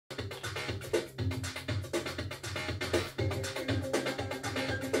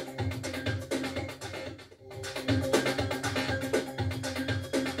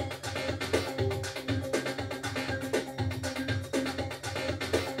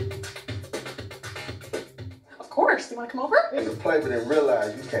course. You want to come over? You can play, but then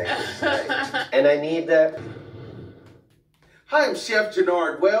realize you can't. And I need that. Hi, I'm Chef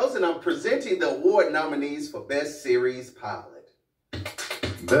Jannard Wells, and I'm presenting the award nominees for Best Series Pilot.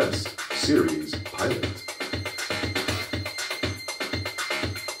 Best Series Pilot.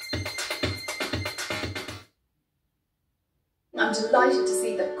 I'm delighted to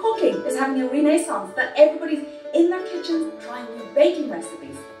see that cooking is having a renaissance, that everybody's in their kitchens trying new baking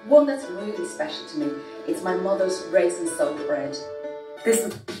recipes. One that's really special to me, it's my mother's raisin soaked bread.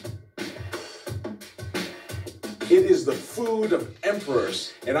 It is the food of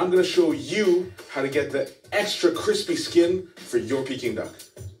emperors, and I'm gonna show you how to get the extra crispy skin for your Peking duck.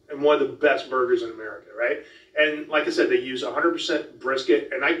 And one of the best burgers in America, right? And like I said, they use 100%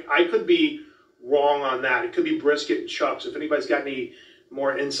 brisket, and I could be wrong on that. It could be brisket and chucks. If anybody's got any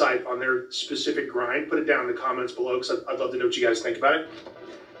more insight on their specific grind, put it down in the comments below, because I'd love to know what you guys think about it.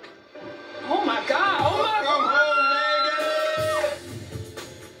 Oh my God! Oh my God!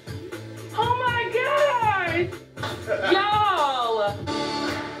 Oh my God! Y'all!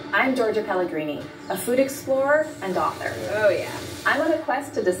 I'm Georgia Pellegrini, a food explorer and author. Oh yeah. I'm on a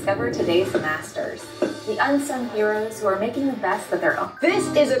quest to discover today's masters, the unsung heroes who are making the best of their own. This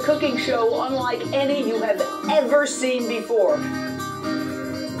is a cooking show unlike any you have ever seen before.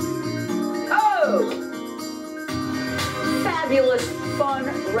 Oh! Fabulous, fun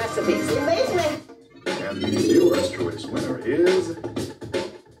recipes. Amazing! And the viewer's choice winner is...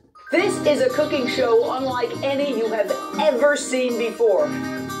 This is a cooking show unlike any you have ever seen before.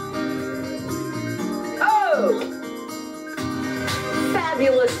 Oh!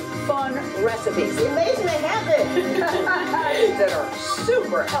 Fabulous, fun recipes. Amazing they have it! That are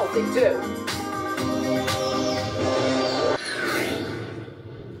super healthy, too.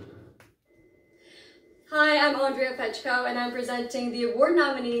 Hi, I'm Andrea Fetchko, and I'm presenting the award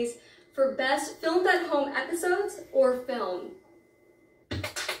nominees for Best Filmed at Home Episodes or Film.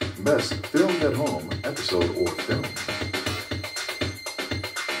 Best Filmed at Home Episode or Film.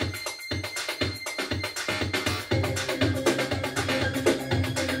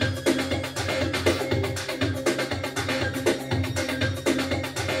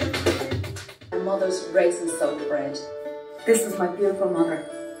 My mother's raisin soaked bread. This is my beautiful mother.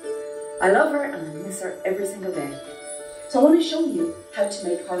 I love her and I miss her every single day. So I want to show you how to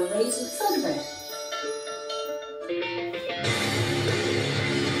make her raisin soda bread.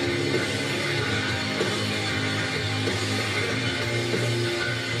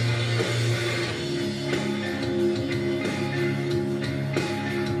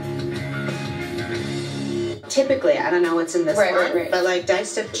 Typically, I don't know what's in this one, but like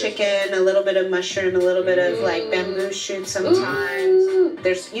diced up chicken, a little bit of mushroom, a little bit of like bamboo shoot sometimes. Ooh.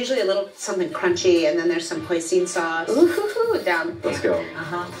 There's usually a little something crunchy, and then there's some hoisin sauce. Ooh, down. Let's go.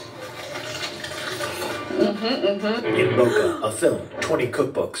 In Boca, a film, 20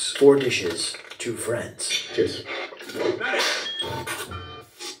 cookbooks, 4 dishes, 2 friends. Cheers.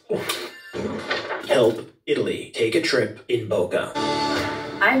 Help Italy take a trip in Boca.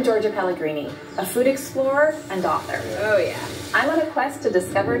 I'm Georgia Pellegrini, a food explorer and author. Oh yeah. I'm on a quest to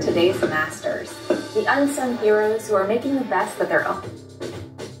discover today's masters, the unsung heroes who are making the best of their own.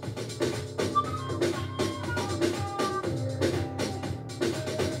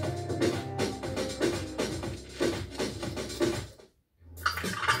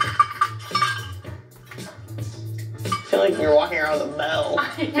 I feel like you're walking around with a bell.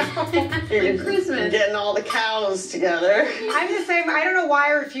 I know. You're Christmas. getting all the cows together. I'm the same. I don't know why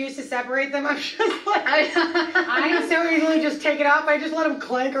I refuse to separate them. I'm just like, I so easily just take it off. I just let them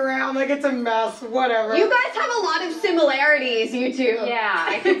clank around like it's a mess. Whatever. You guys have a lot of similarities, you two. Yeah,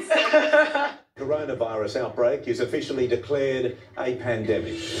 I can see. Coronavirus outbreak is officially declared a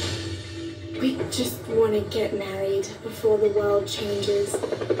pandemic. We just want to get married before the world changes.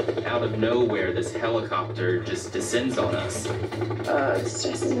 Out of nowhere, this helicopter just descends on us. It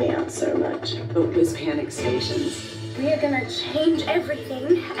stresses me out so much. Those panic stations. We are gonna change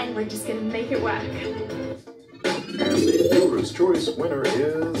everything, and we're just gonna make it work. And the viewer's choice winner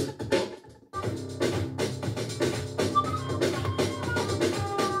is...